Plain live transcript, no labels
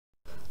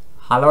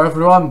Hello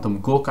everyone, I'm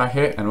Gorka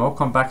here and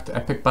welcome back to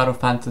Epic Battle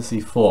Fantasy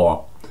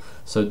 4.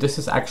 So this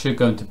is actually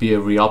going to be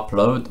a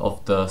re-upload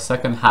of the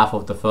second half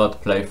of the third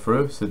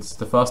playthrough. Since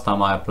the first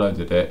time I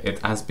uploaded it, it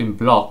has been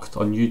blocked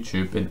on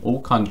YouTube in all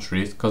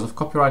countries because of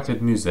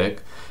copyrighted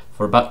music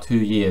for about 2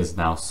 years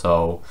now.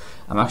 So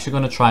I'm actually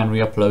going to try and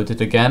re-upload it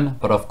again,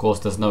 but of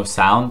course there's no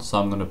sound, so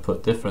I'm going to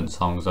put different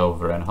songs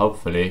over and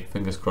hopefully,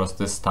 fingers crossed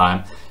this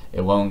time,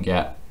 it won't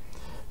get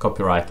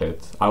copyrighted.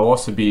 I'll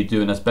also be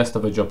doing as best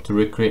of a job to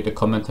recreate the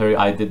commentary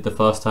I did the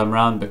first time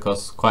round,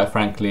 because quite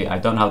frankly I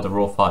don't have the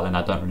raw file and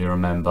I don't really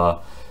remember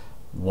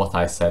what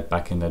I said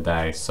back in the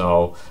day.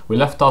 So we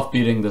left off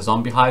beating the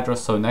zombie hydra,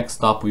 so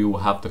next up we will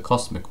have the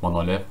cosmic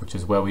monolith, which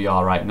is where we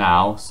are right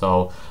now.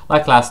 So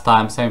like last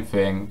time, same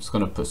thing, just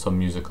gonna put some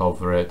music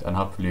over it and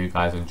hopefully you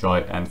guys enjoy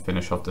it and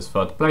finish off this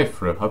third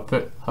playthrough.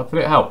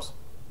 Hopefully it helps.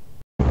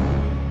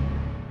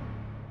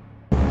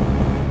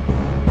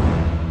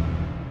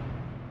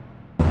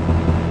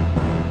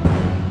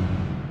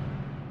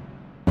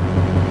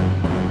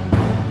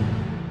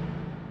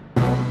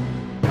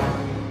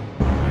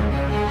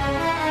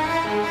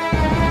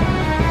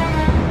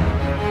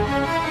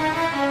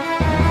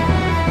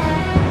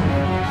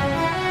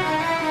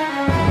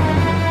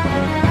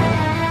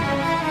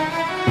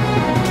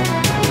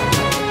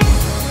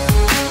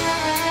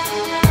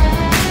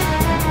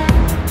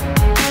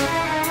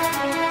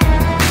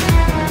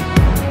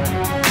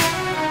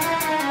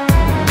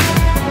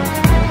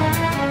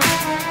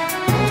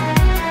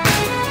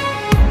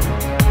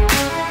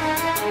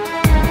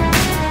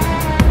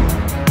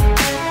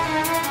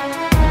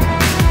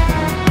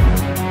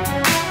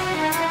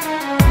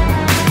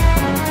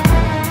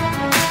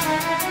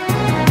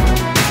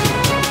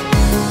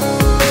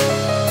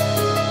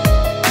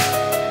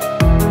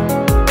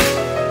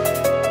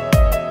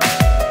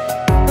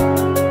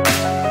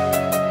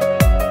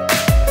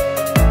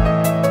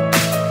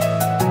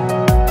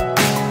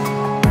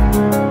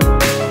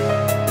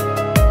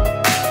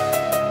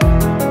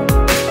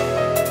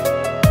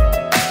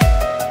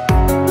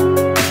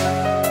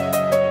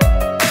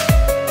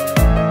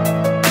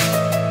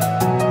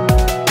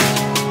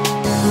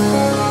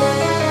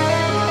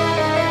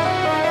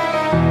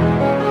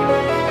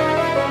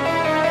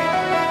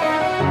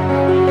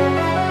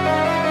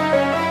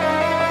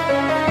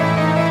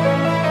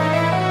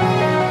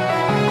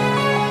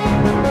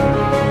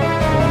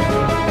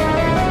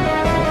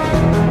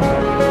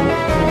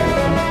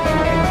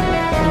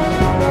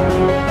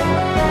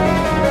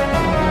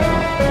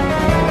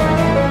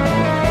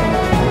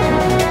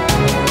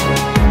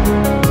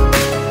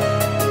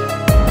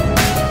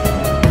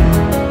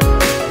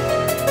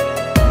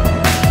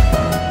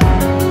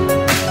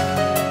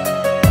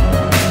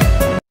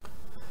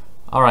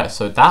 Alright,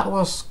 so that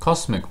was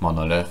Cosmic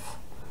Monolith.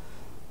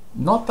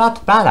 Not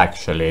that bad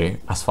actually,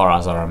 as far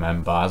as I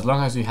remember. As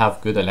long as you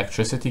have good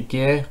electricity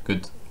gear,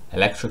 good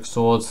electric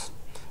swords,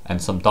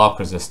 and some dark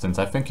resistance,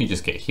 I think you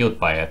just get healed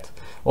by it.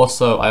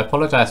 Also, I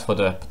apologize for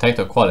the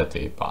potato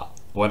quality, but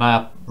when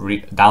I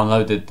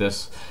downloaded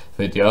this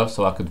video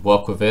so I could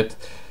work with it,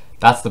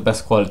 that's the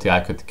best quality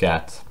I could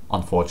get,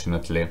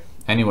 unfortunately.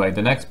 Anyway,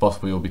 the next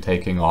boss we will be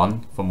taking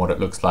on, from what it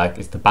looks like,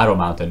 is the Battle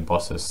Mountain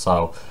bosses.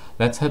 So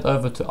let's head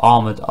over to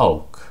Armored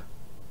Oak.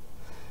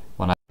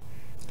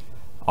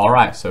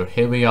 Alright, so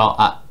here we are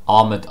at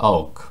Armored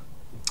Oak.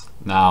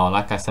 Now,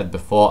 like I said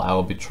before, I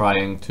will be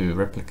trying to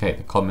replicate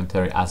the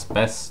commentary as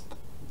best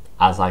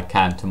as I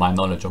can to my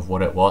knowledge of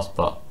what it was,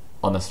 but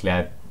honestly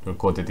I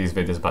recorded these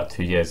videos about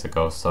 2 years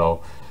ago,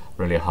 so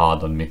really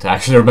hard on me to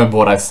actually remember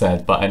what I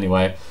said. But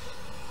anyway,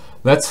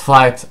 let's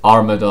fight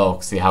Armored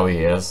Oak, see how he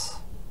is.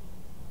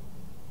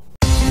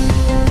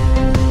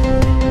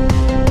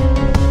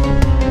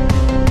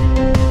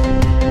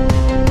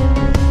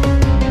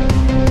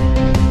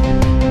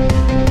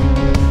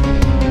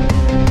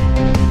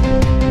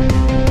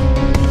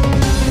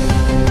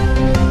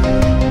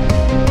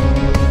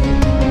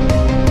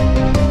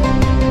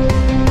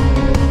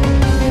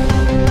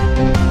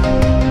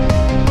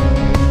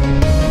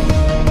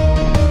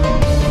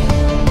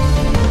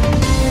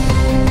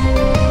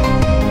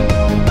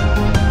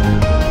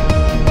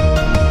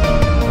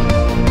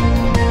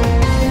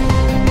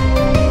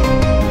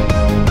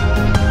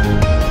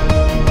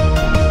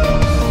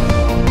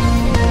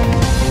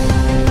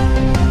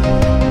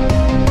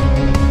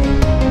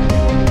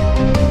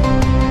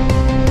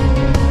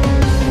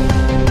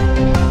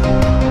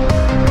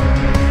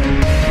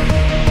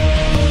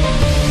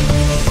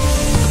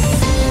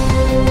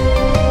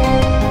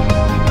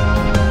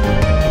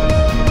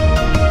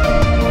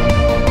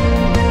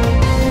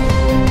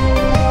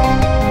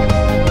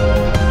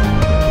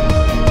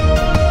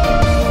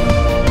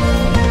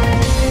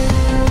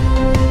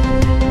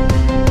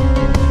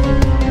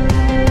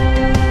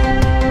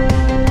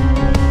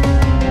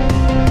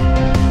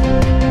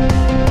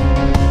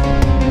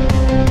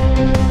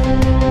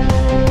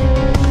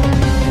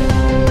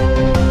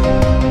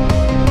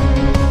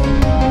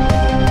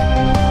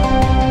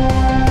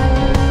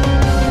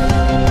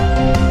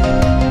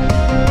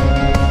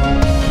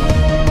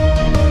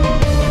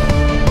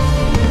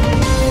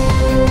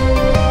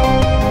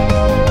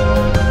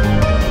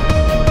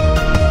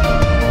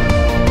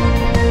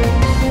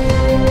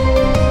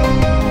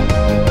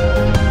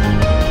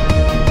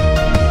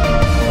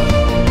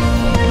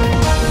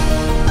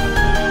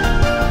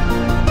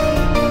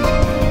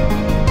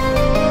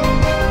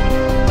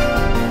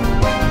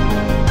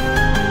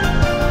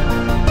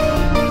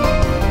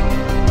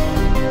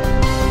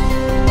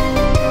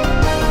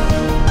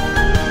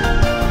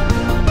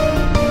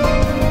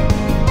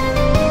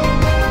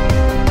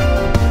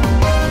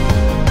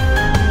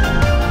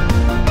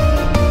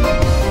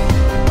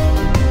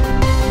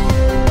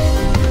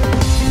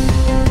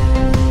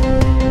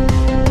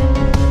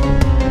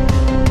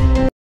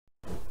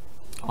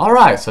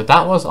 Alright, so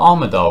that was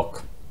Armored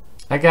Oak.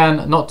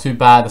 Again, not too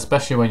bad,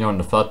 especially when you're on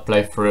the third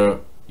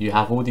playthrough. You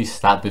have all these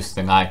stat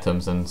boosting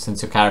items, and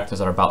since your characters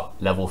are about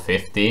level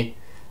 50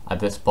 at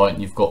this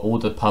point, you've got all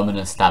the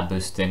permanent stat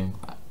boosting.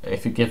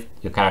 If you give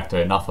your character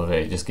enough of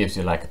it, it just gives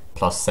you like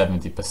plus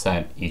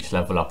 70% each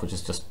level up, which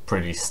is just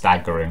pretty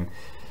staggering.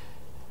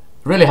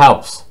 Really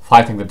helps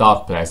fighting the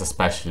dark players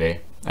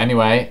especially.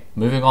 Anyway,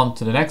 moving on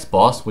to the next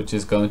boss, which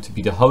is going to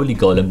be the Holy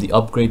Golem, the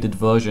upgraded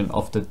version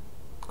of the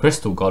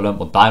Crystal Golem,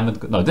 or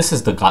Diamond. No, this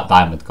is the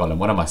Diamond Golem.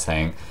 What am I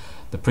saying?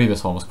 The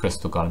previous one was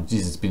Crystal Golem.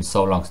 Jesus, it's been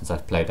so long since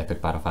I've played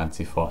Epic Battle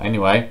Fantasy 4.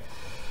 Anyway,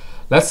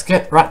 let's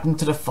get right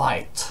into the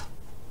fight.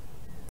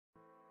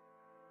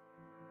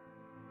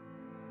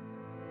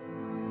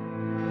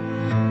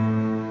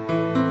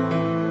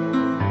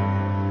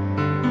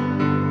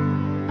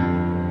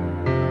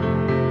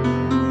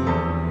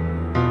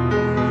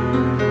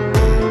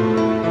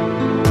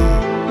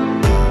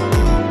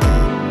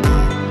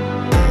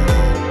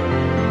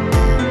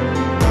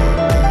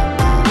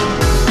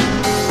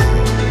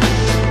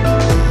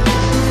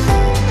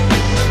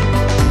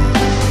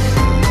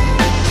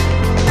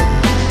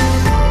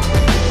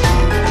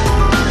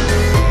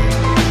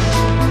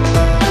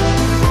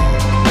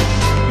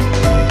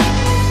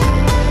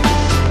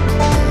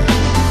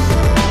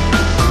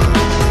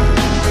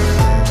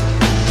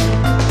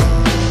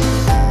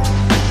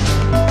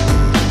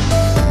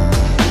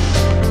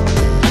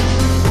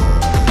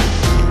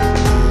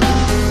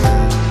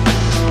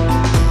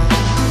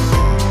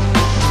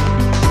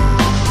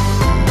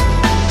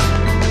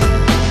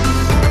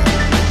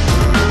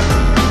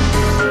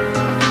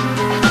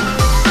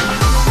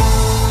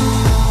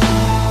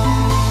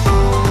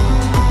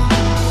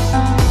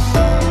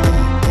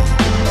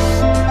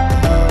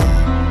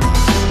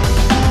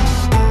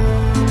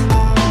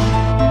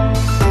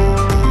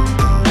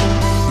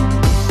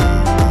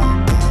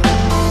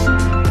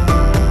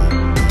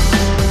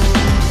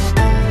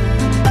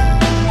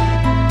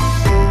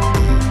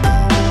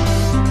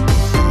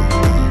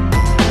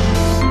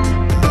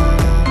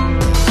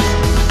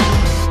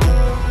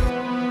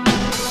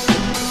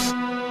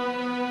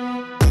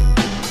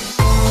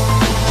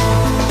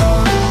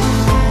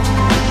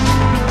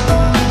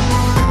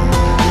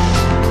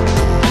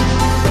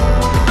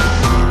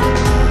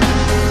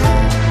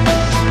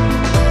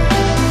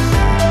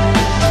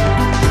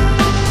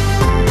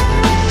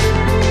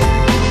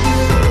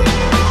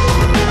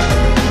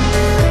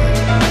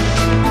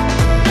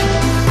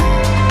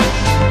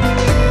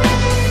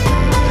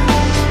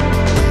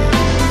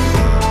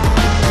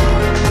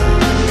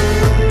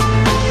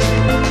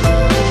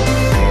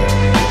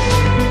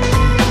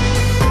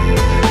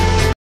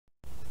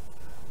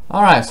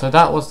 Alright, so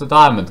that was the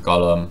Diamond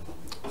Golem.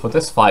 For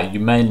this fight, you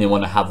mainly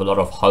want to have a lot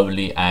of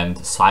Holy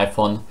and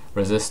Siphon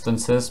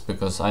resistances,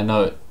 because I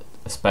know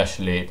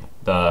especially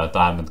the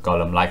Diamond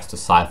Golem likes to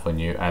Siphon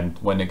you, and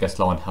when it gets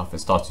low on health it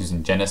starts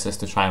using Genesis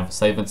to try and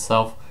save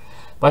itself.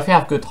 But if you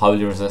have good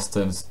Holy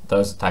resistance,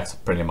 those attacks are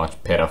pretty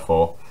much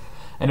pitiful.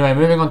 Anyway,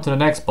 moving on to the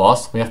next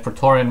boss, we have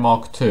Praetorian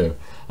Mark II.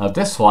 Now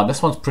this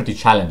one's pretty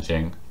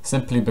challenging,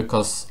 simply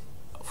because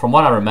from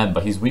what I remember,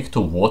 he's weak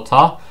to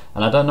water,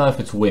 and I don't know if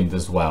it's wind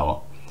as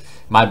well.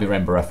 Might be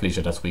Rainbow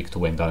Athleisure that's weak to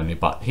wind only,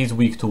 but he's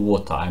weak to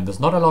water, and there's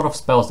not a lot of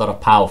spells that are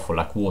powerful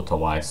like water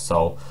wise,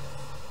 so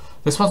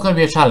this one's going to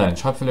be a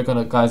challenge. Hopefully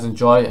you guys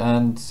enjoy,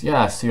 and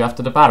yeah, see you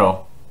after the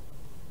battle.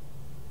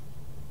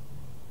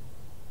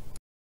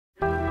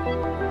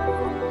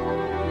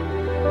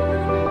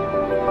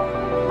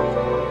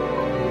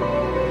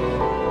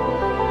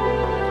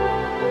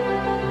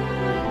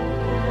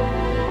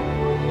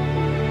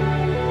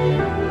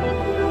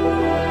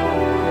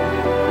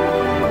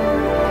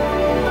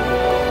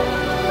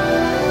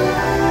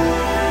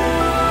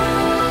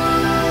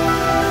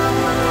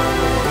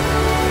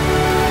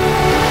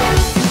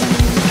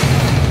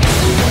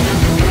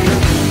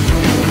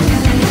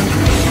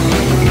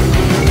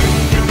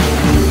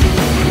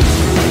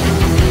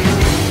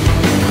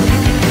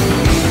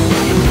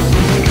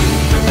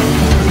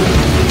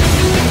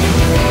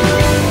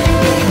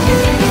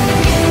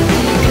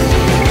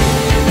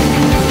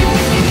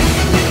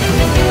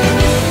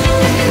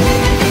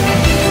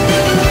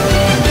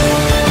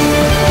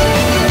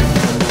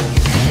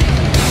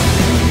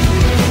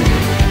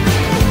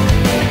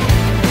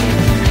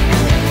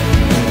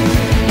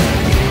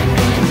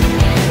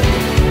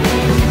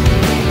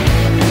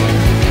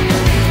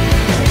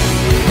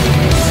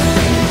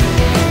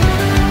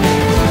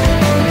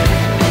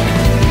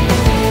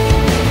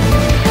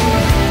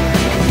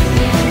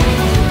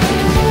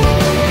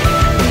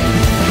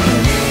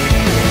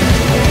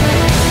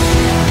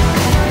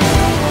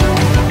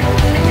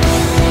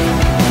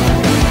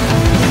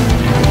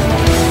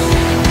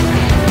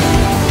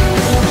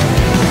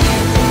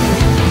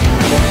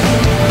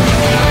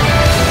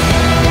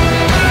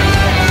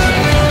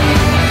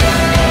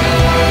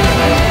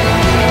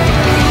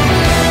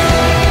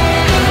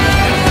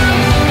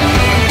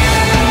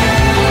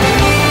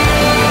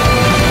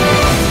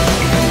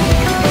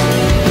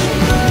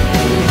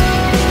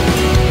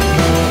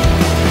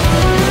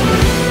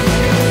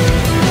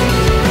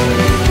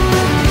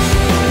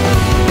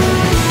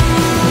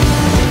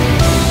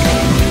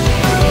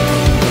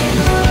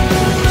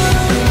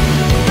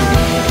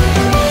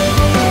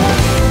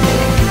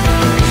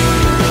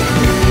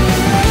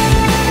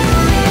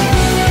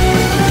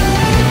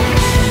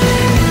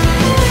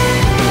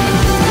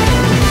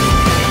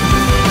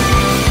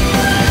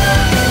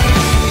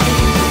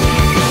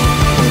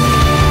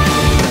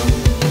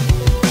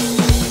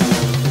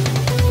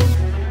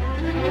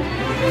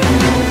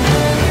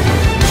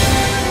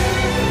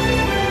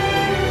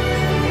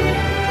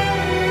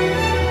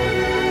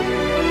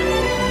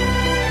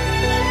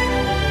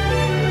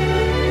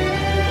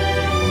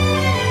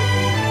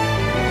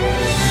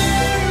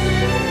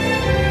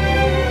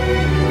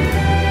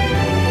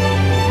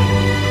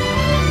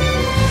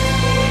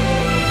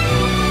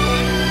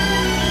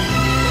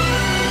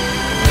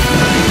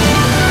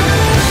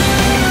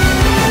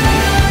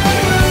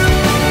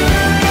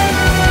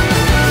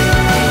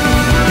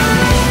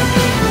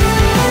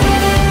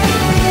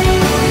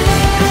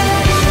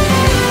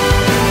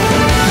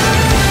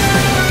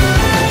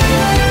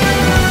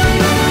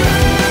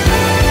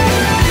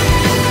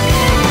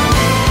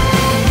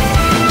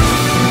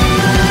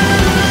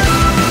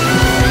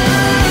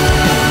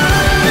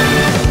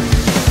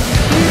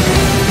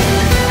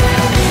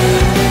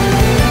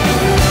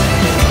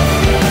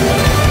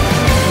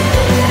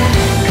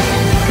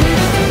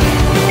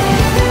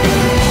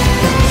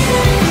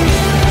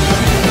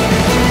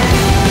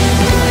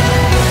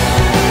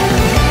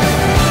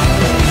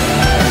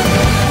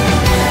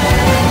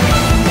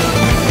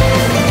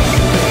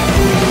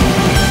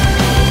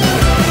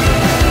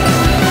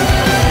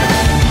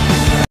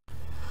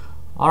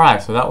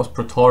 Alright, so that was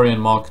Praetorian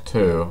Mark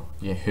II,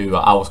 who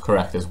I was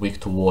correct is weak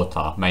to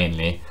water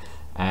mainly.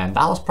 And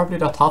that was probably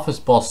the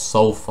toughest boss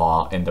so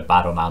far in the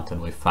Battle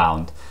Mountain we've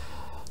found.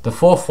 The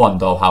fourth one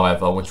though,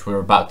 however, which we're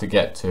about to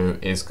get to,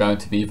 is going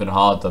to be even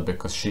harder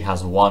because she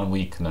has one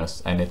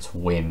weakness and it's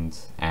wind.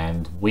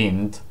 And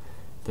wind,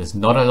 there's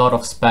not a lot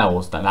of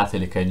spells that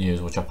Natalie can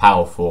use which are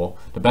powerful.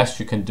 The best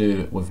you can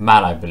do with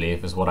Mal, I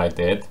believe, is what I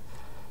did.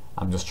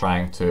 I'm just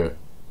trying to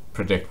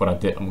predict what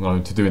I'm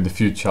going to do in the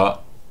future,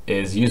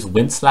 is use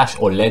Wind Slash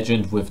or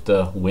Legend with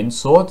the Wind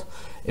Sword.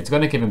 It's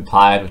going to give him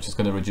Tired, which is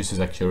going to reduce his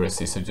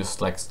accuracy, so just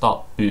like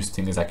start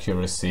boosting his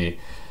accuracy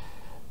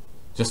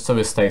just so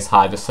it stays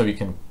high, just so we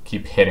can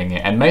keep hitting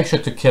it. And make sure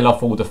to kill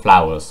off all the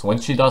flowers. When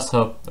she does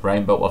her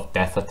Rainbow of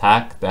Death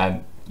attack,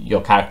 then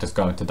your character's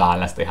going to die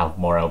unless they have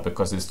morale,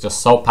 because it's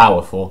just so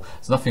powerful.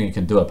 There's nothing you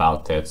can do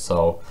about it.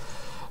 So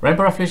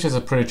Rainbow Refuge is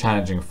a pretty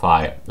challenging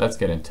fight. Let's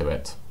get into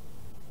it.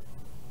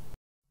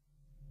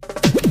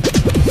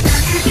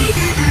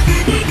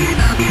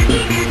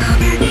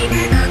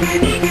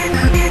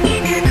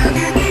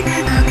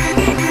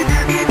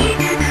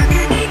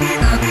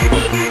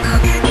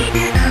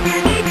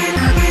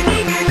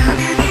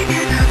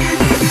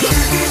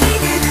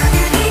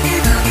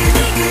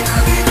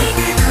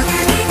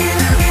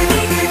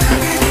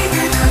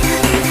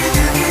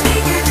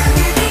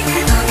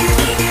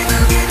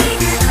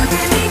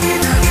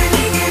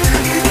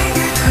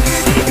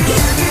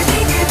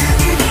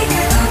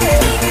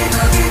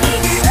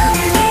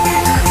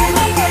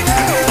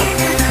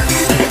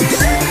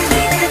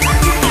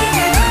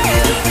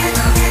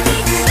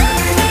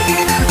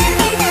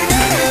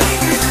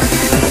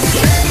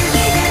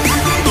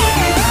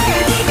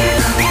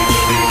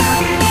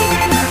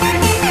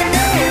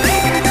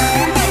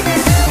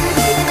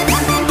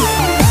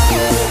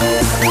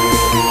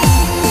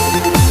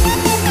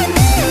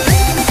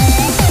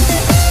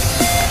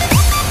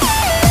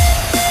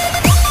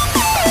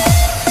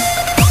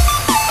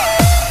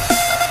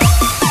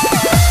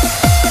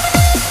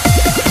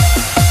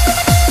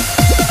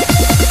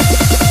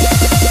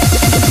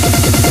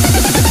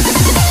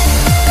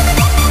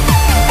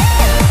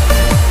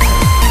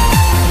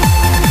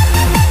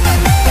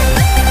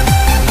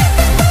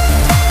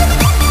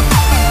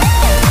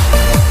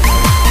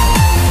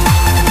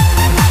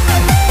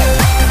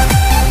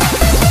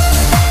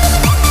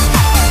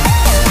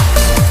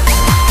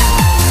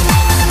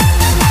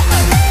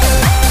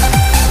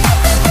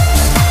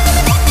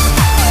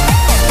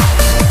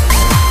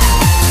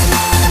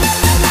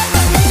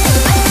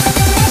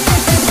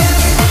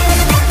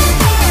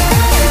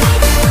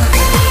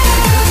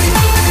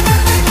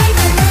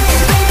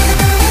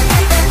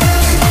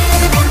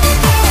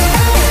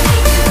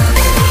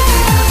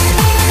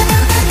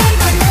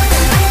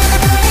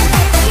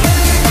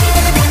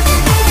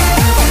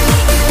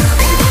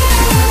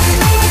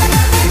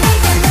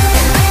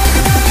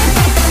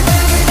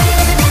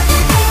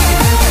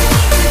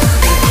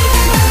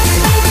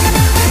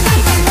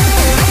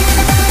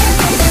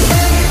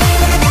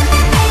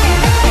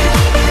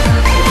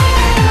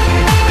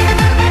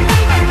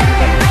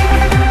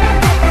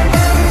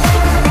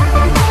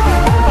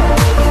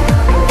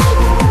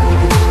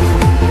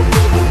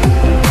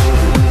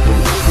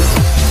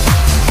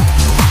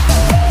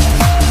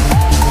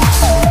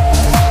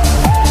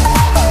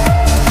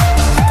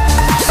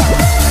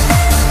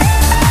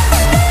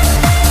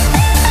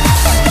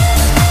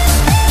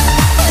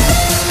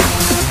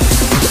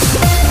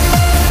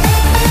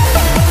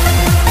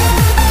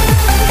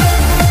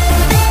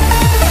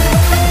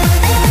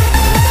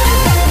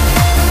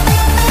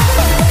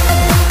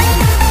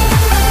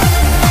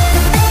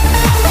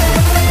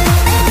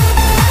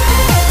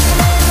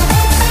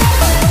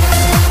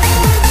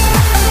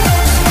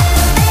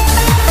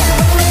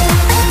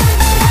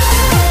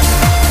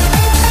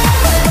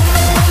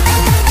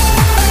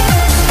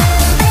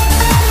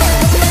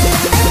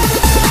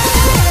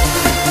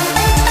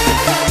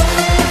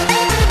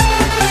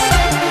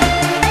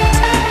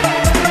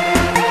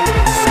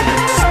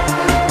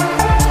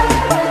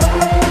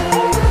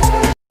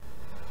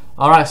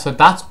 Alright, so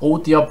that's all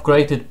the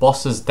upgraded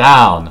bosses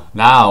down.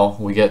 Now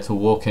we get to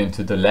walk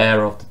into the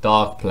lair of the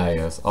dark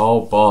players.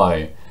 Oh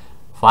boy,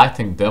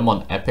 fighting them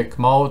on epic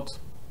mode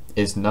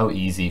is no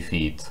easy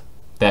feat.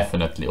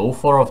 Definitely. All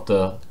four of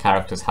the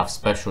characters have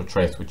special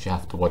traits which you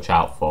have to watch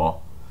out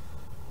for.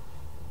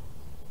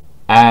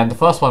 And the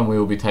first one we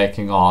will be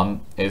taking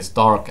on is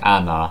Dark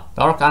Anna.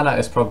 Dark Anna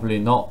is probably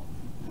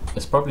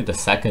the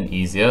second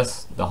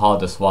easiest. The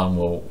hardest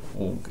one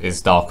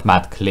is Dark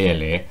Mad,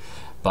 clearly.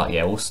 But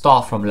yeah, we'll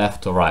start from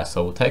left to right.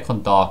 So we'll take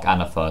on Dark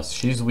Anna first.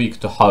 She's weak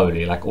to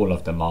Holy, like all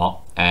of them are.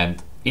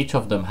 And each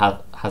of them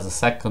has a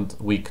second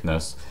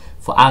weakness.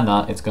 For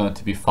Anna, it's going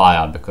to be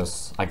fire,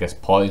 because I guess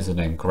poison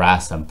and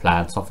grass and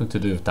plants, something to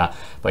do with that.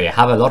 But yeah,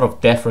 have a lot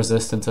of death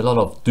resistance, a lot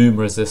of doom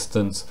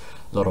resistance,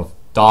 a lot of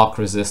dark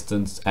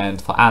resistance,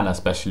 and for Anna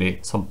especially,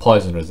 some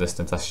poison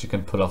resistance, as she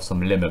can pull off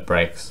some limit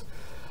breaks.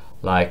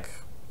 Like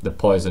the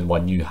poison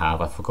one you have,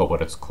 I forgot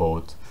what it's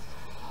called.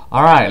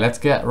 Alright, let's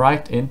get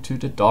right into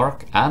the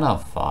Dark Anna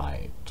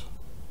fight.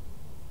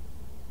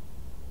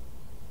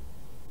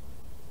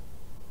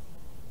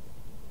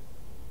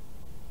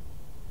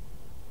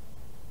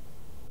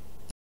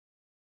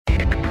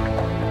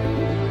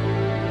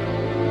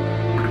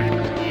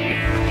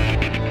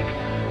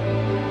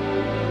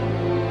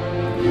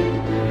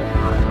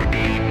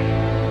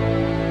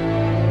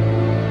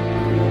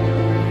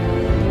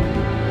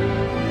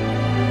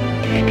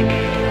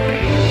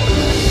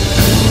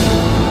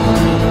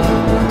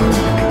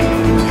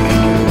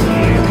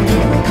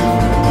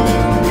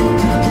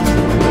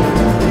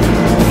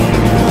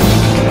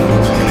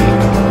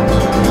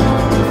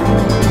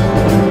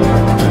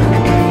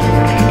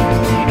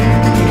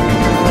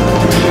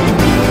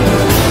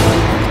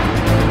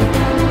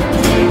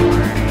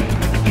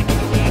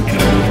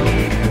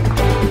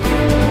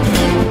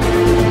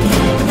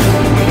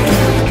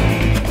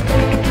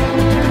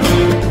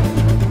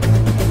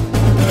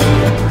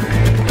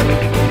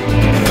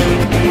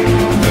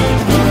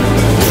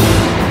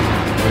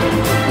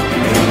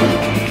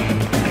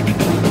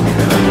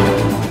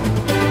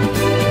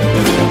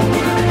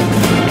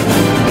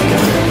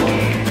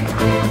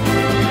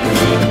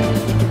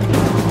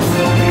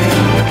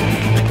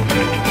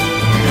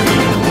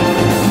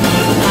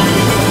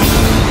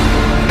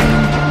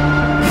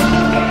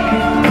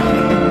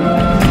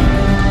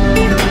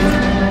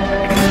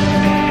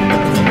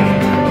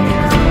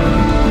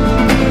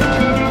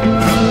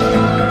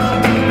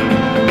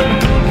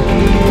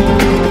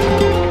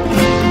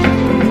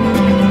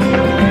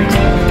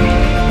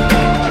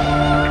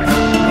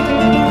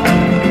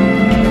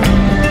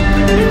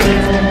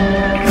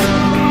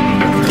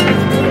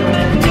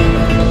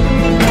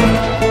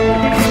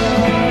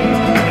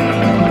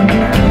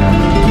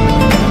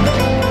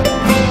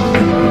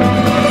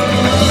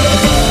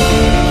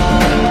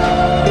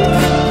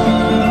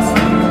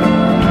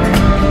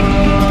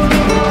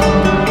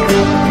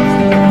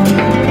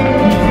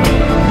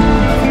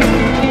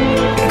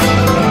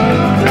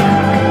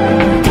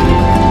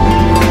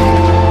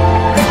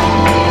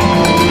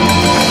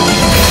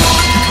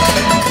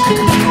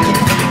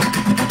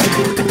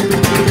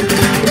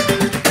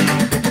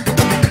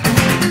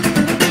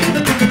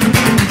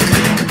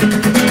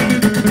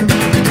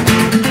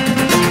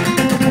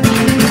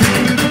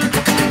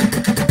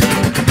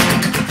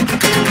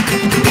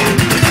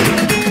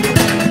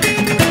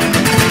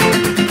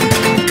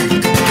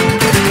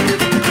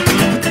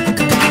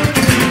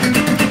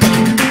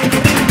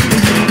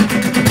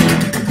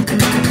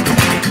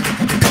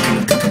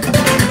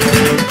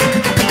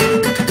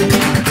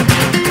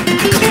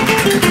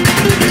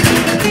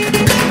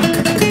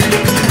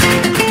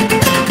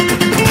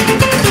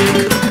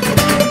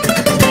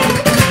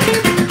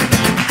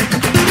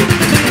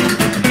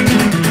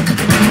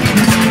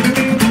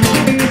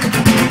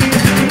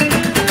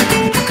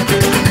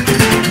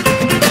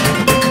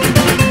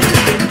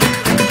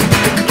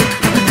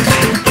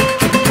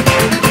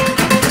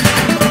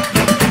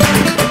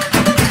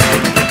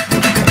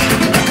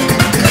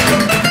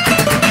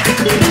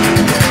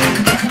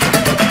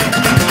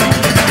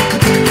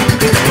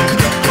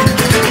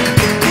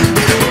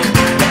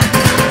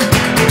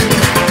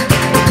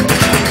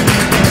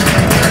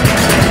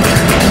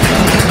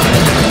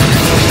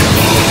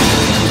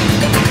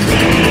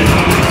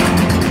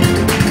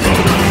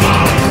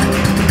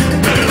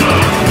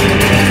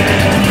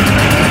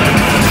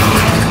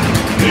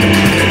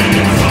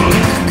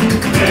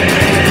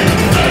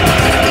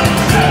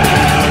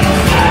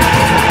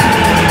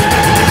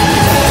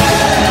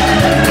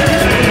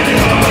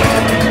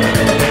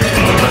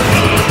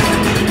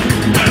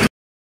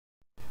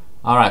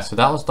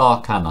 that was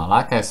Dark Anna.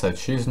 Like I said,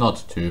 she's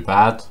not too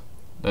bad.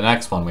 The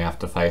next one we have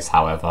to face,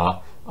 however,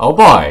 oh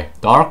boy,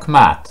 Dark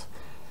Matt.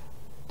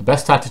 The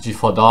best strategy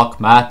for Dark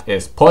Matt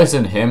is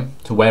poison him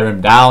to wear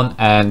him down,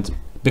 and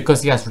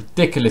because he has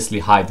ridiculously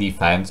high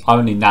defense,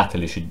 only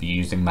Natalie should be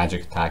using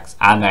magic attacks,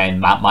 and then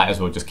Matt might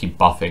as well just keep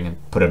buffing and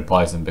put in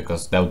poison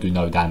because they'll do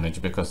no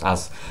damage, because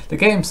as the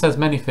game says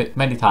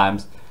many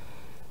times,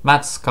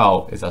 Matt's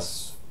skull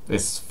is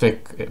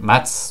thick.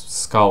 Matt's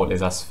skull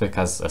is as thick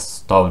as a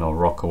stone or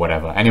rock or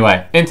whatever.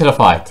 Anyway, into the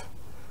fight.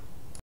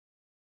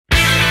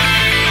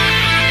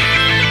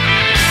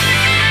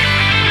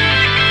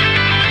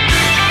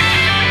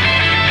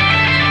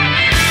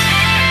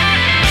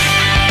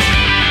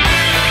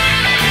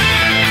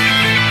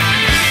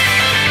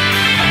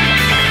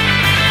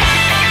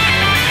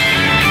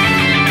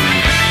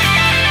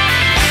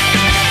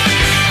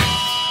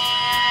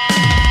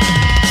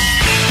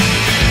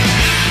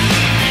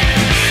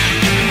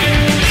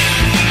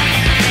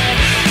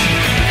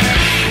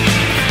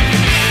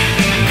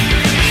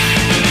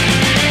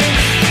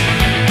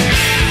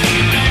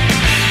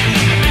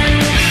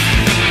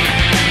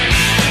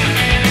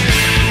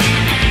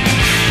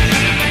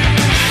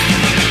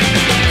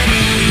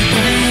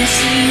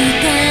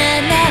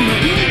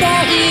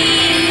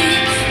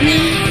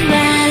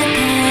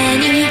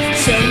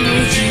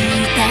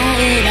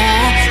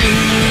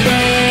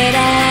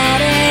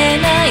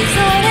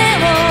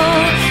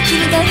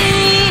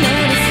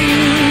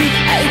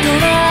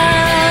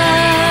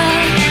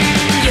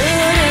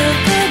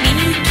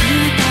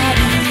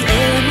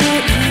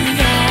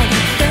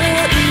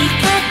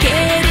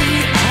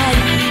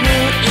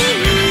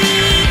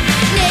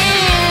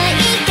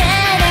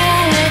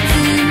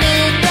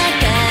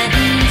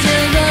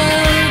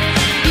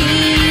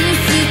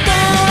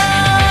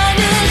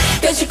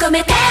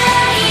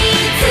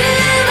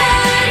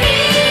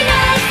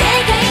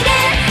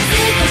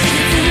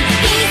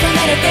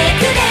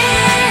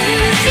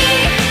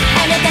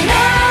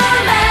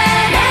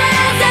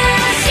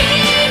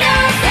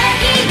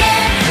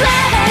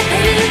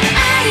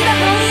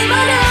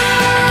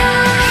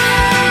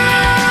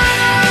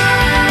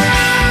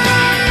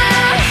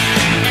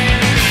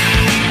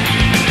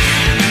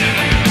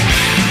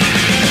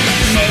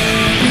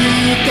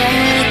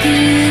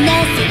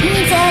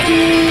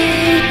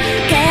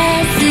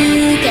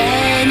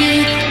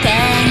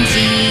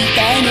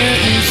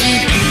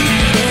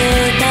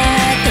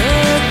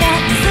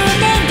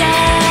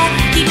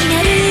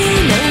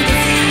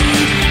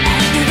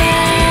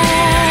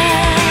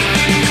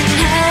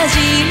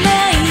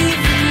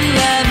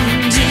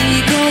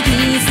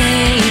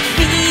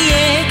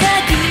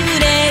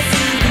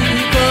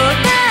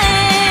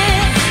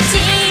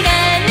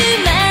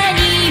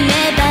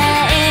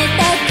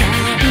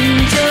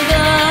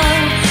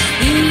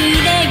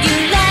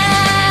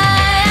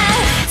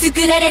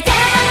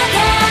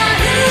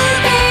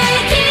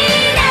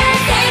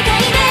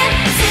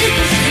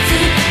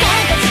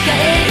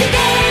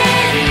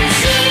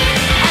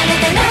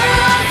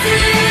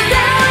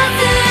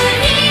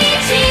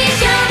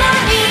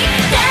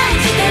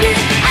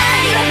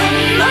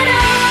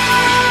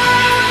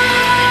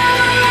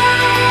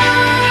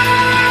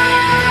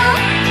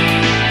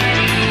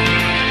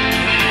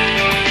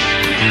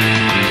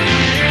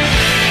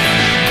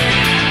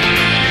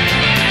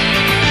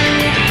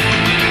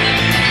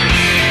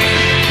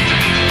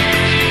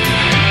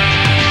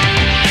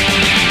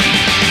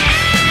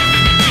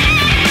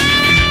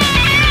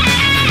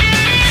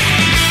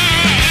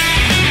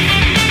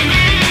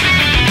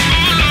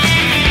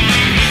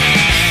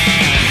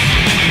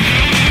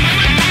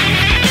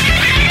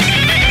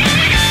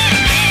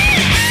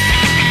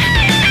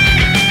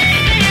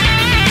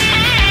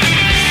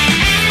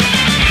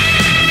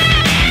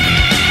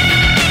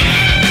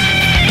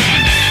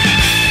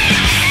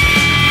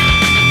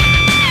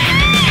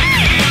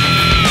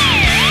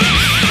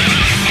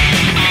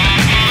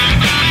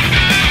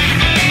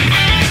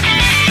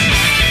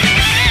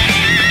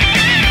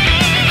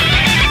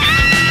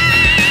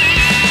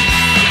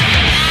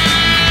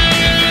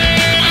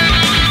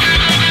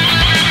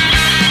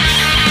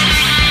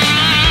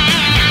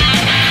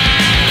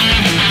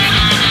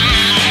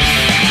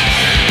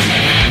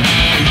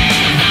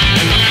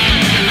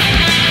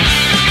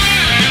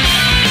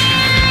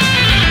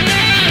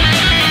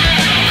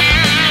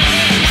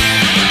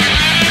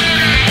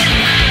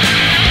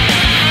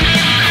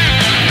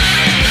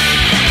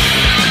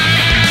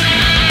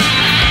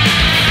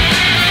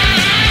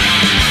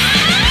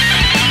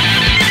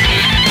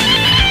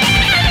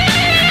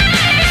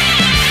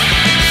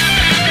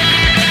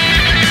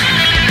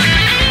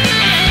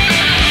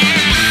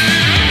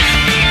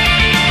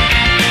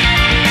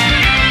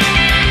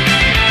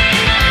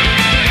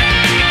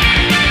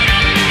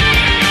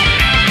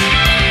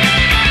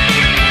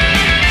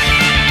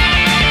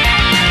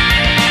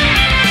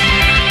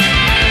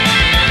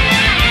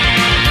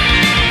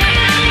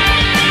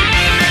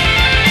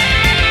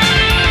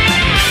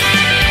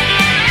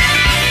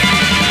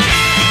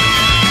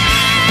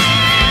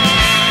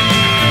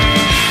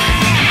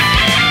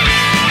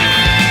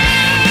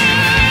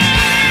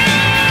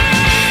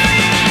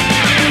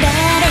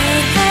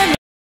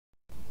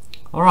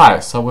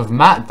 Alright, so with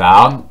Matt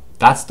down,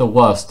 that's the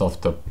worst of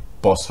the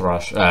boss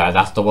rush,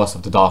 that's the worst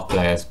of the dark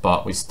players,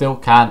 but we still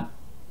can't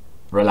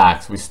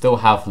relax. We still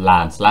have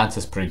Lance. Lance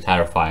is pretty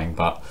terrifying,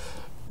 but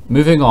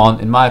moving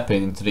on, in my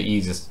opinion, to the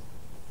easiest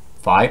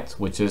fight,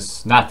 which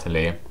is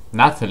Natalie.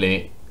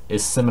 Natalie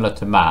is similar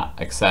to Matt,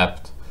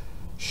 except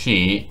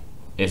she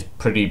is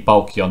pretty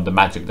bulky on the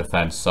magic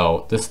defense,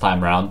 so this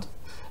time around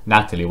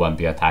Natalie won't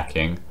be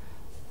attacking.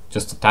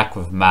 Just attack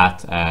with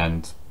Matt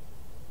and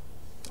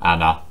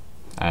Anna,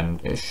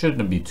 and it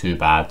shouldn't be too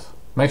bad.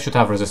 Make sure to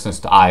have resistance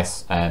to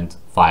ice and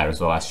fire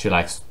as well, as she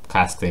likes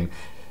casting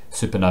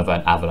supernova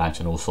and avalanche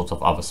and all sorts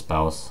of other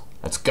spells.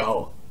 Let's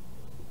go!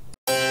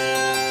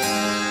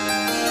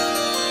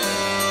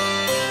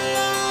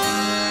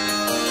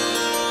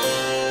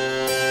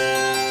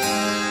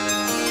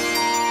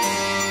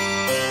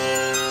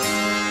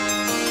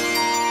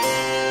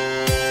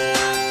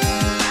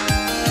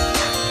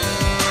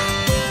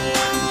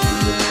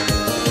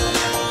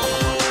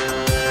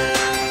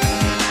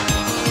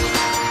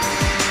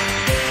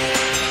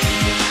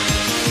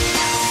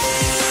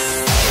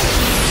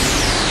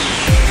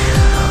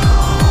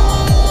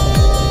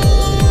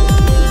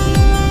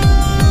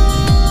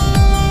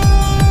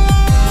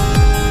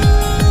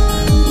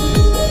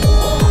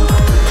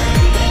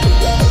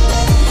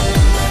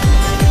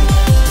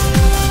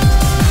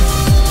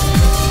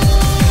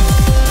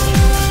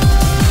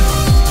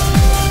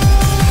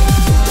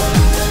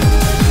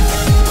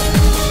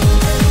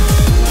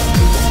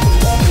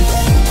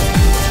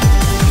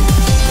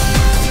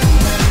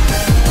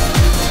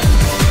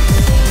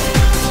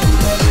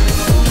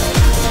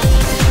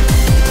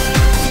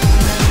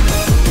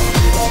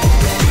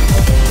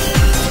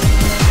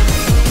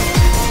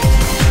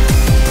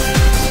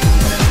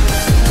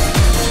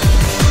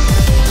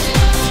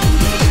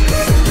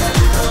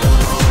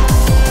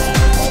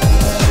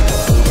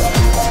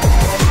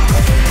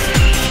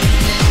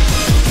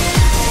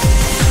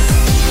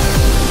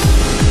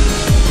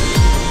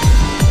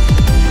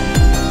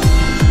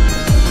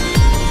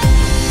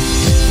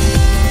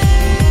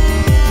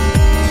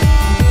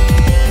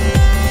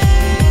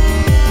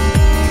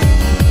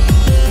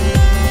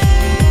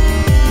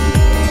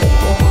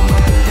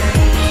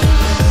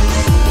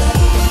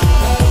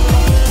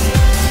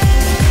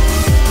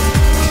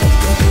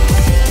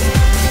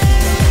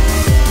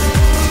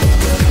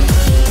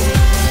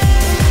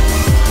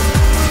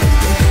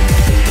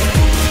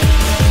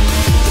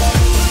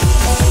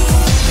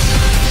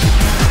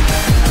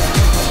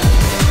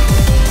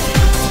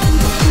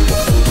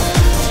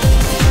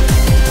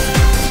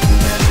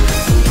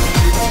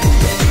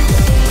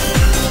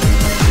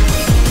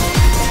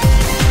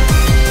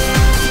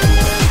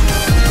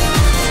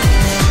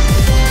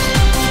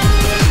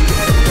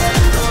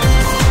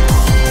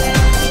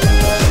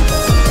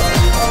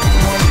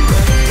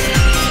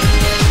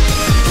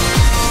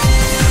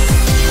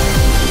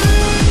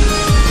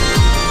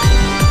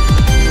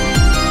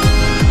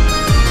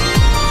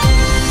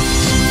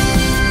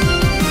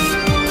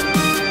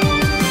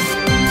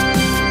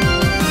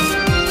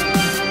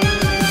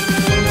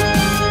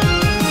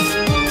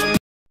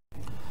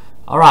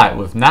 Alright,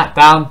 with Nat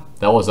down,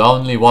 there was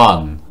only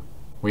one.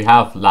 We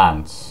have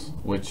Lance,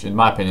 which in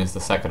my opinion is the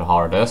second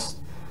hardest,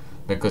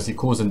 because he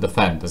calls in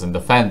defenders, and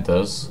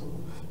defenders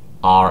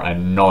are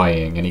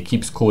annoying, and he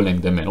keeps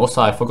calling them in.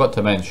 Also, I forgot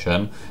to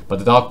mention, but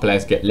the dark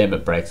players get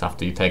limit breaks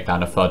after you take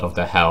down a third of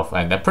their health,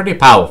 and they're pretty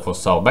powerful,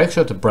 so make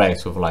sure to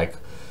brace with like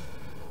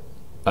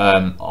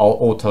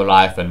auto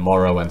life and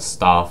Morrow and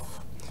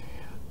stuff.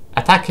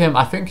 Attack him.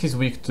 I think he's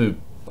weak to,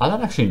 I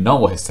don't actually know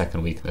what his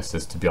second weakness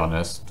is, to be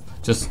honest.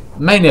 Just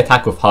mainly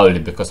attack with Holy,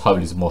 because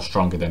Holy is more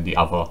stronger than the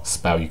other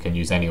spell you can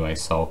use anyway.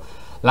 So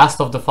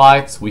last of the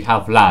fights, we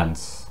have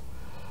Lance.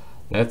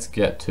 Let's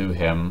get to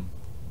him.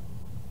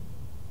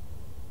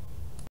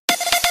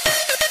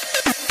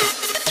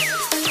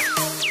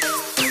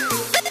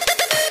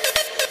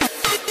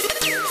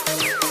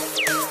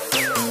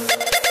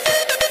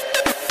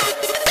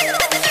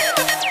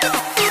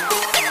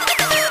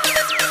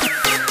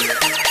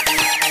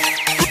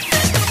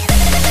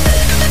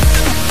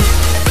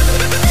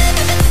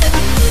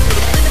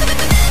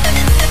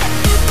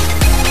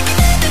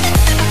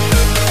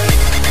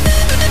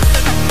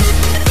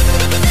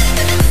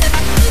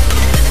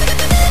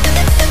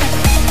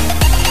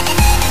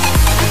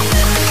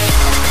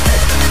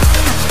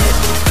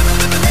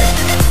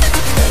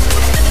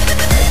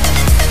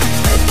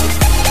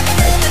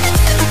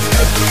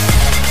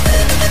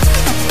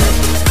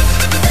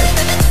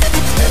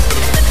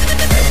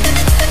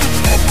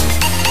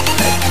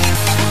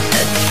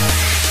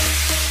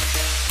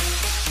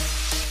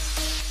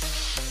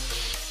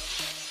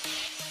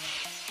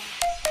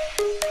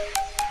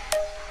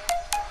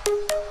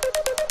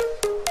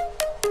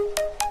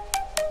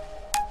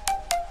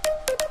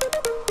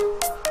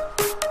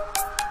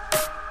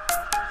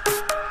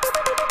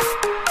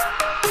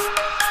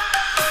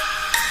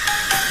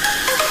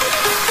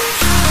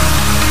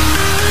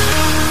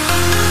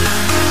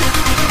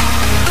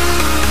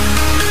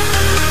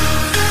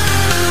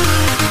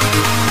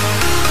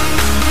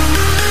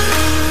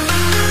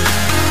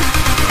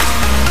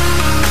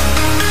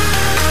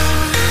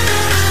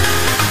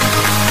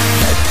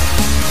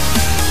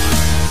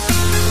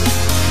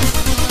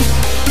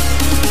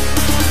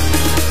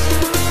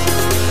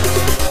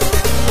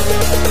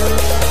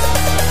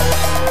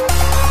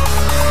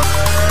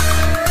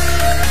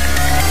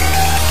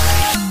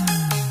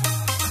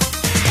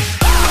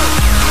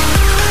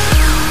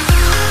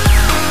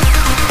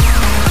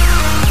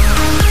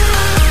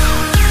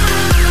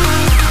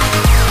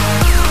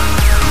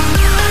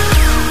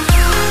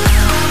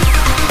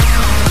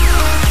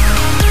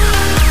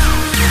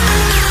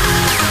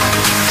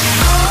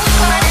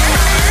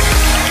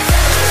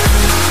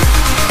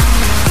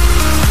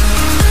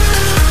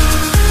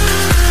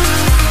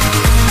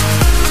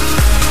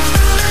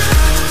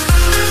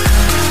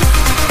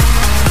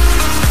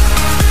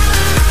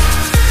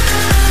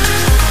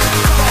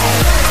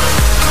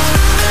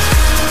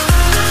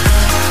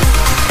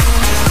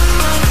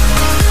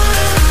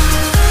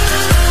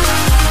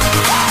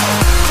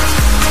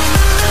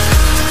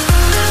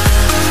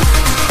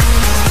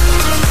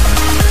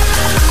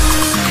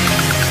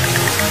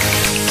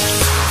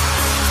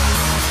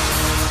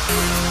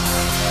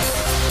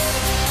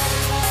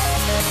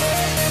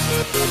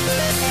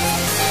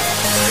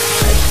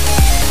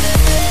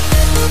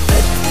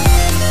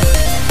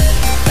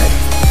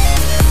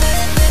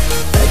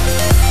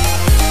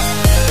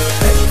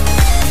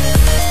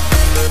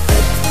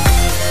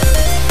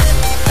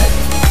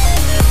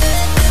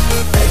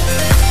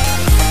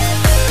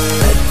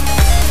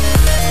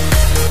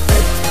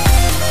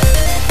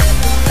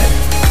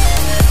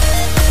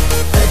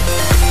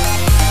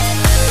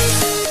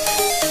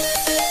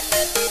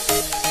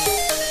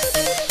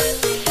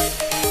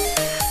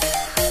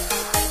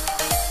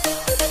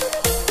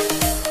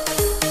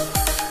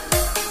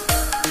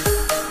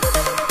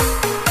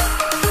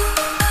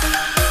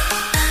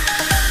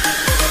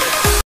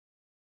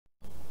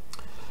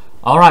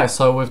 Alright,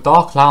 so with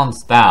Dark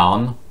Clowns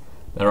down,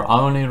 there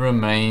only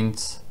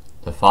remains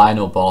the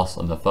final boss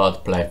on the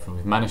third playthrough.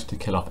 We've managed to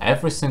kill off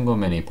every single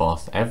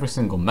mini-boss, every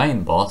single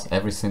main boss,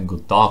 every single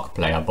dark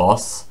player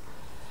boss.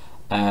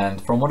 And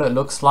from what it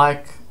looks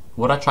like,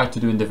 what I tried to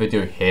do in the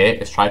video here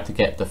is try to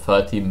get the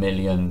 30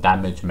 million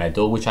damage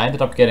medal, which I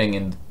ended up getting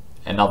in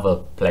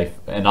another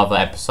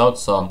episode.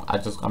 So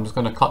I'm just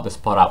going to cut this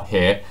part out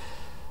here,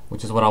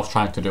 which is what I was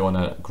trying to do on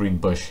a green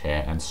bush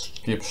here, and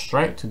skip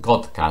straight to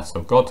Gorka. So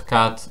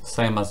Gorka,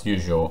 same as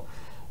usual.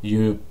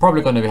 You're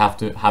probably going to be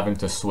having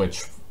to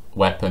switch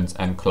weapons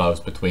and clothes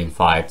between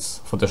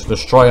fights. For the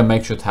destroyer,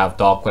 make sure to have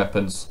dark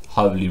weapons,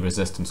 holy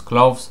resistance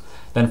clothes.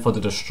 Then for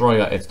the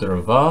destroyer, it's the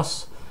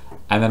reverse.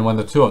 And then when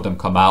the two of them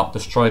come out,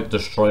 destroy the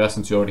destroyer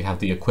since you already have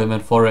the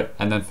equipment for it,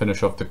 and then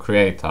finish off the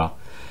creator.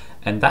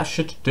 And that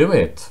should do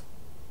it.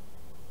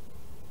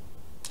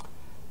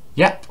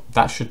 Yep,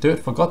 that should do it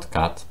for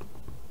Gorka.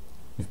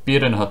 You've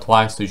beaten her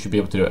twice, so you should be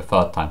able to do it a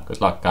third time.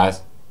 Good luck,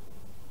 guys.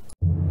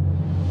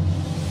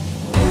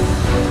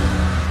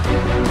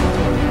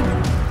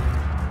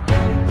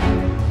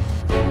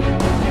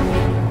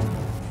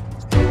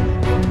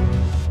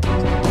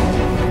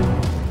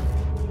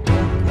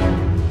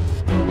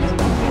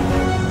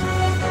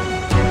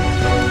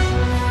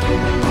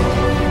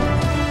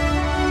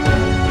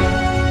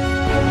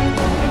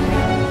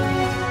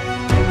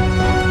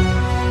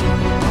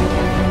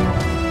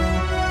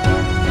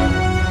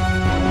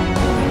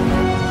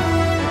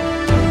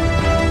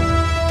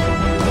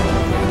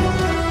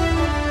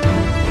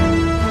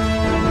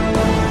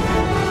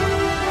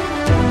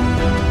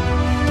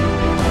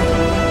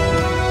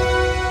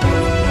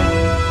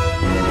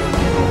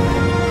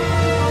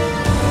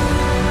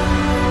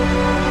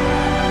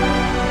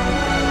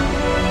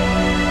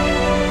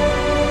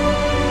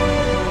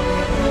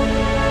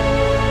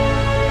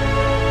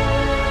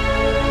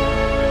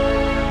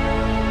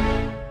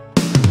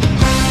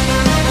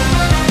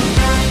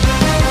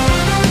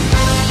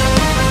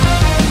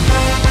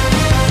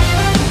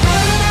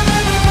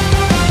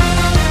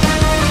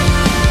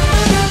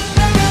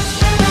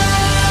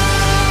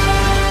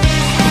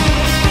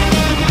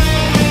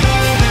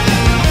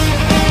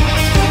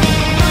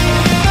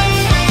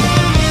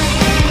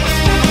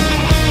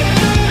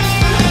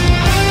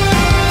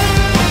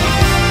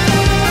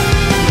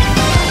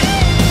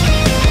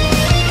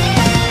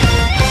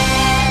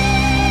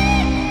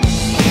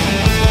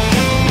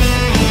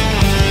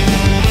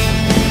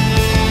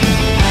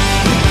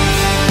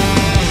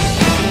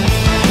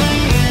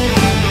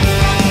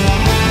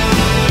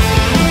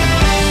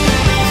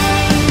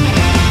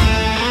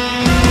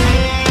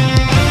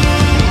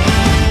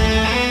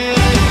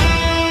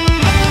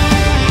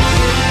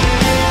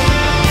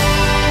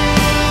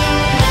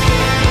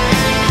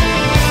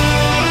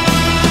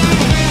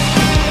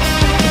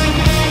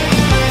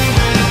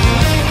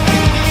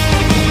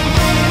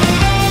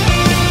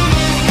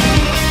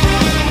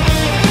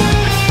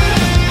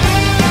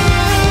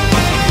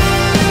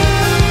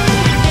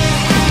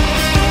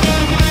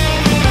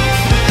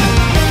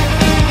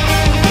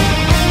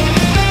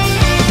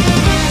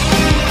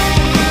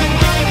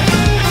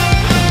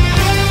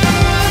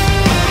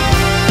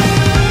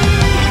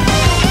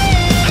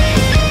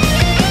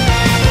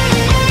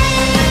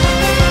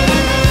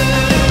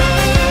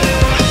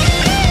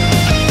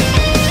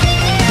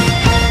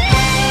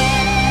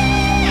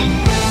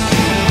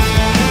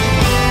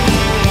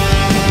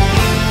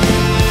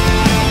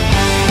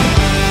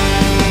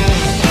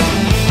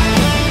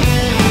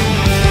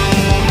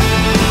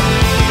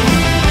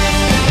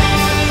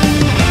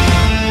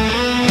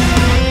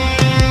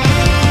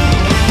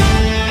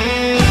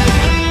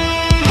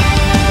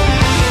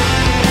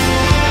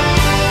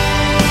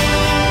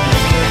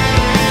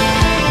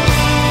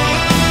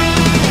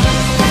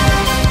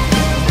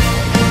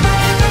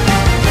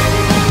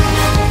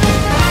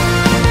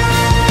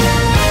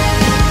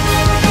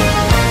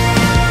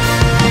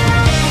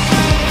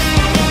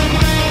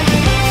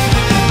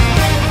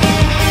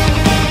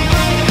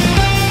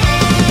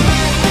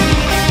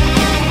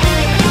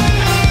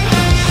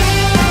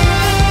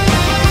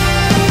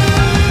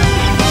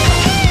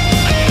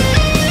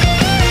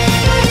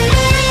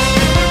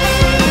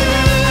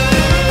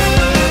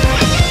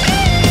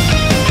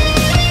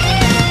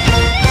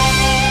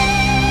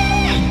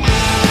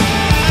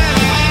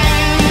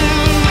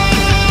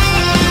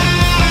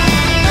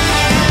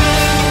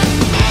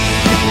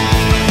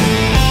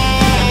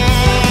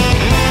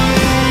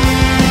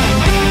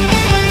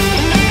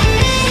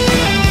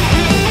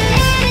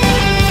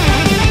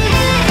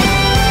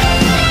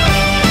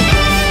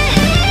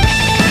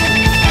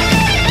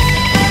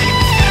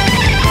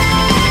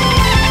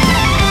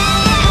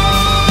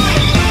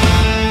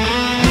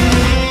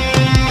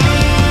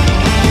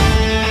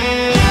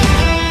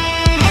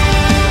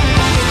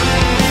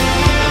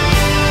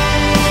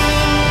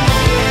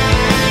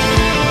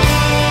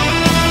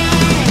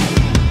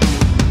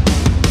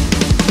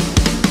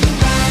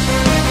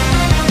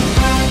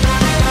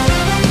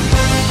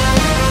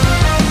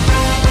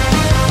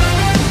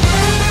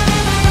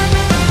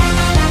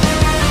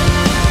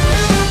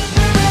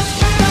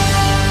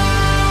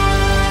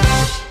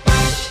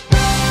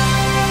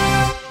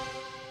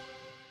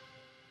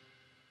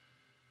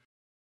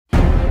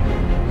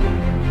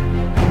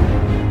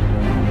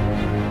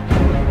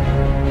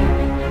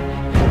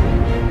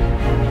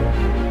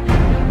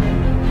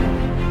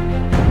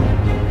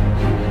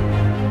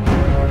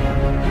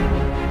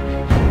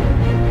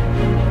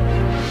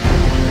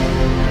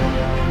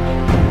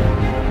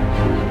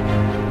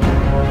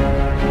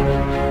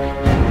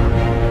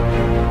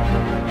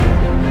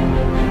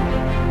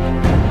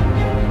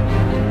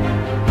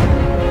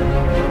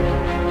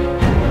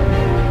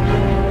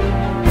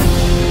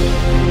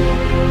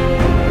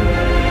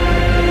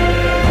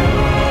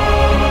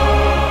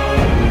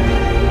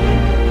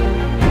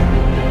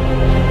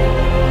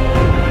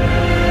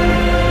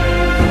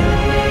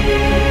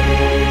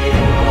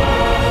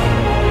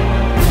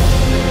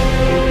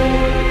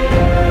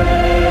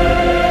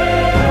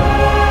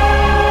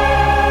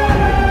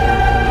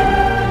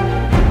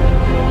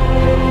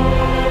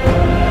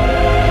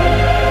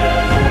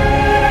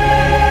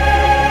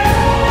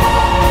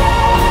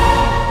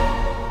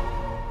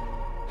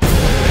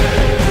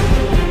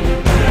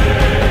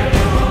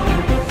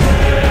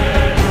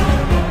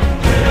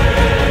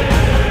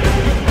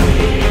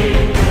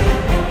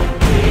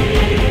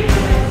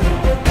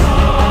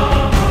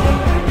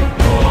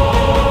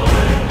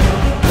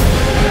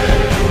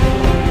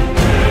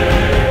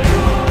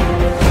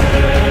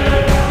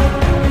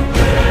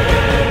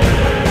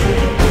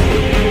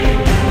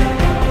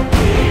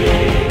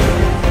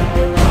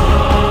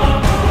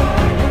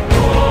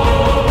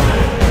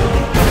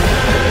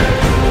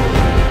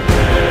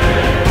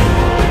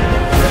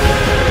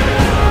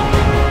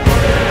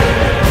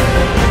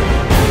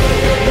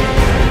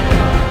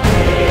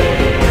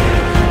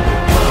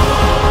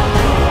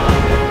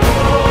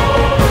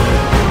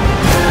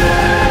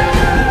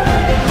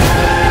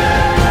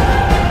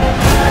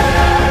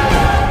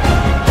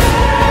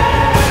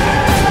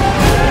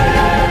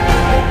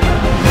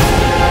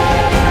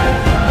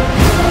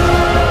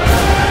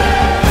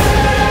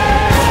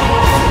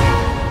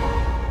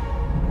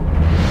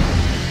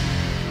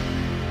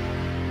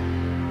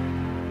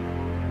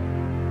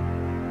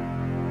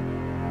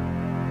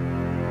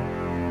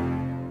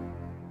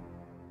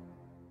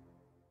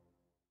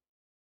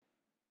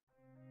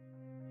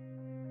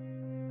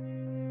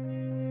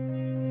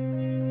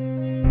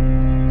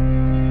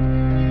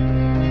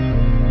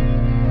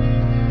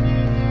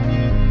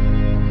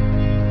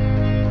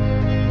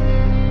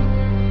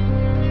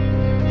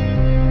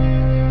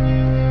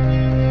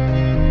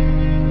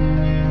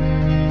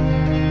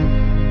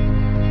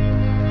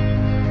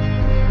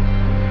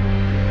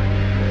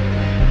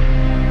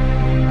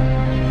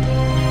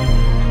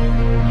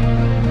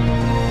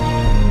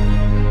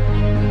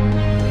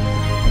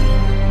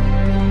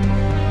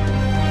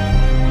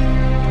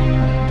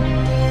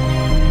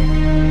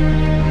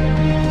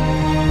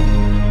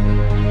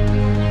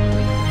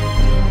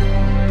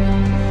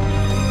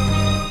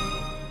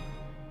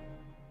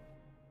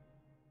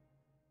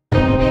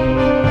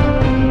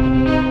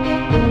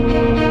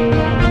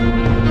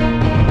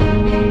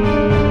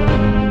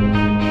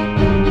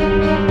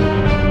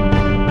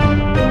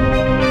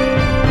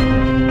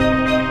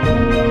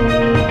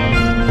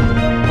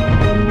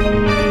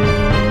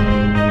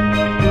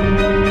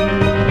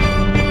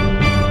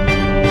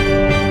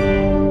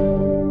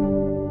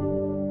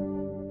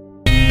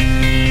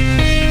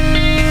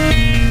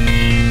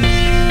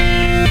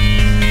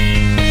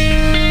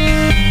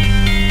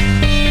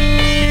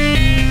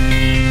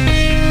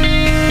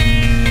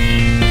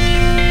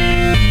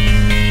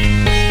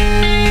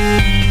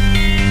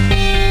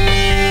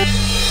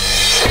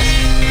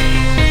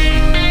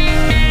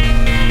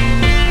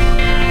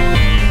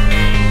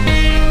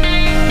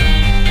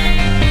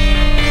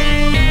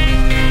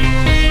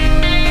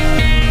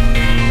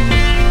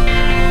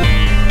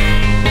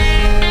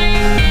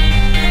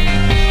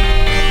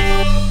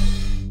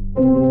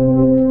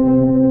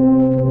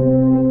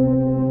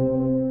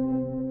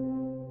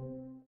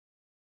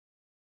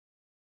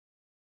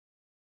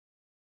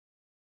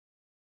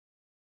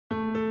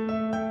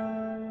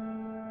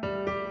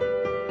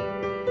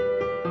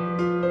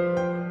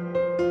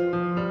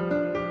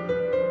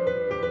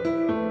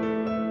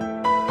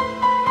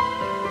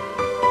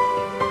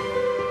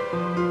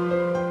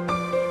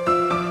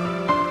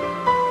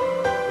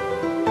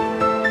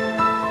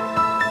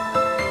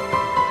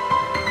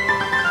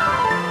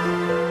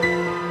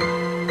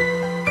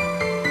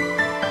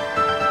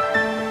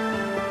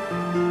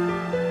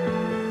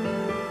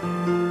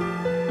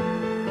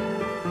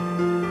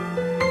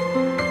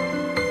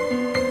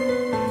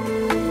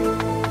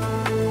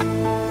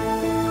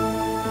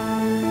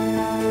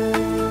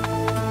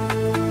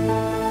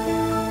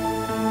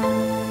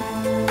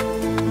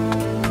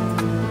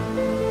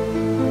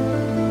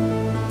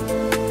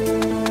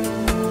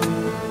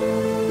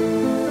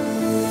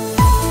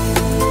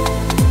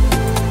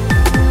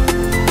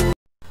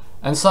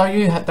 And so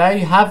there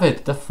you have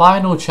it, the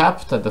final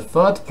chapter, the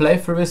third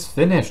playthrough is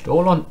finished,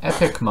 all on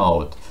epic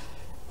mode.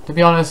 To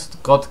be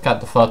honest, Gorka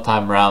the third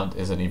time round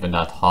isn't even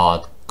that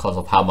hard because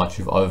of how much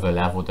you've over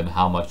leveled and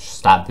how much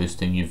stat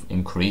boosting you've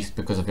increased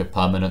because of your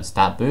permanent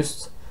stat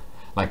boosts,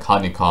 like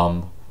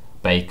honeycomb,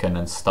 bacon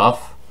and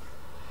stuff.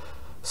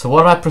 So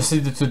what I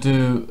proceeded to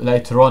do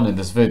later on in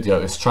this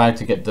video is try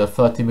to get the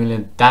 30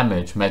 million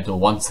damage medal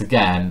once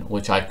again,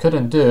 which I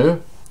couldn't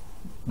do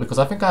because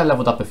I think I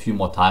leveled up a few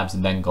more times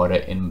and then got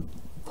it in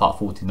part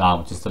 49,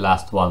 which is the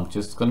last one, which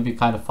is going to be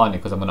kind of funny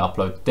because I'm going to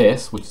upload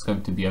this, which is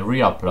going to be a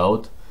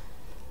re-upload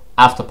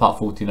after part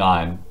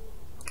 49.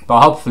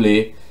 But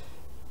hopefully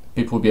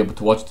people will be able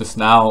to watch this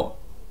now.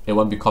 It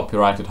won't be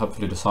copyrighted.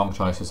 Hopefully the song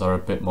choices are a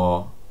bit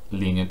more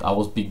lenient. I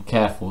was being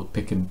careful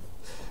picking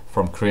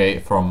from picking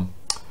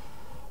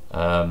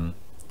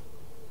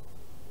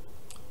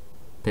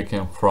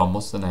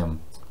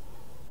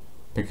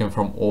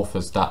from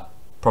authors that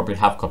probably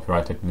have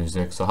copyrighted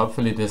music. So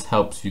hopefully this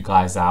helps you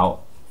guys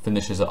out,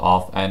 finishes it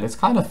off, and it's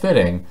kind of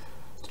fitting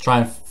to try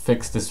and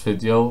fix this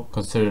video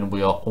considering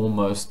we are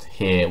almost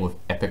here with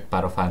Epic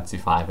Battle Fantasy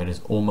 5. It is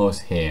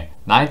almost here,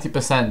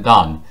 90%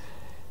 done.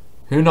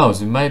 Who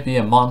knows, it may be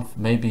a month,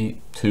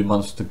 maybe 2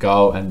 months to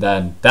go, and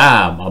then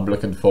damn, I'm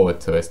looking forward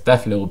to it. It's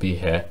definitely will be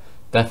here,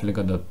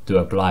 definitely gonna do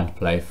a blind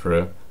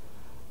playthrough.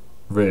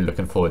 Really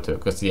looking forward to it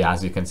because yeah,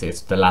 as you can see,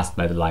 it's the last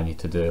medal I need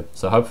to do.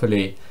 So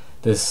hopefully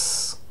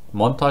this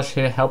montage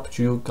here helped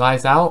you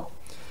guys out,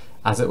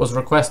 as it was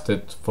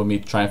requested for me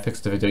to try and fix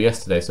the video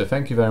yesterday. So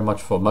thank you very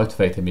much for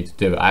motivating me to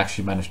do it. I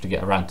actually managed to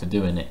get around to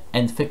doing it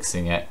and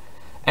fixing it,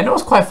 and it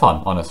was quite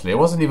fun, honestly. It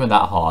wasn't even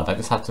that hard. I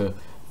just had to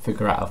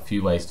figure out a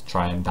few ways to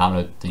try and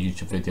download the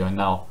YouTube video, and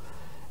now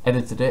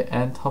edited it,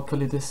 and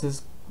hopefully this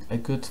is a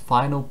good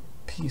final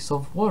piece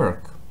of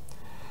work.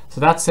 So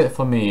that's it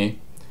for me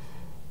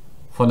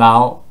for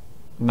now.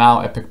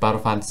 Now Epic Battle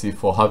Fantasy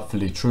 4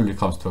 hopefully truly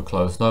comes to a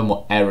close. No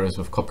more errors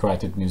with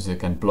copyrighted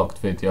music and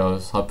blocked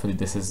videos. Hopefully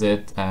this is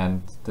it,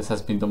 and this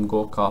has been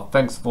Gorka.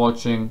 Thanks for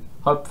watching,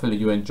 hopefully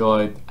you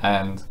enjoyed,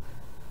 and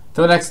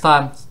till next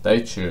time, stay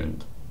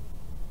tuned.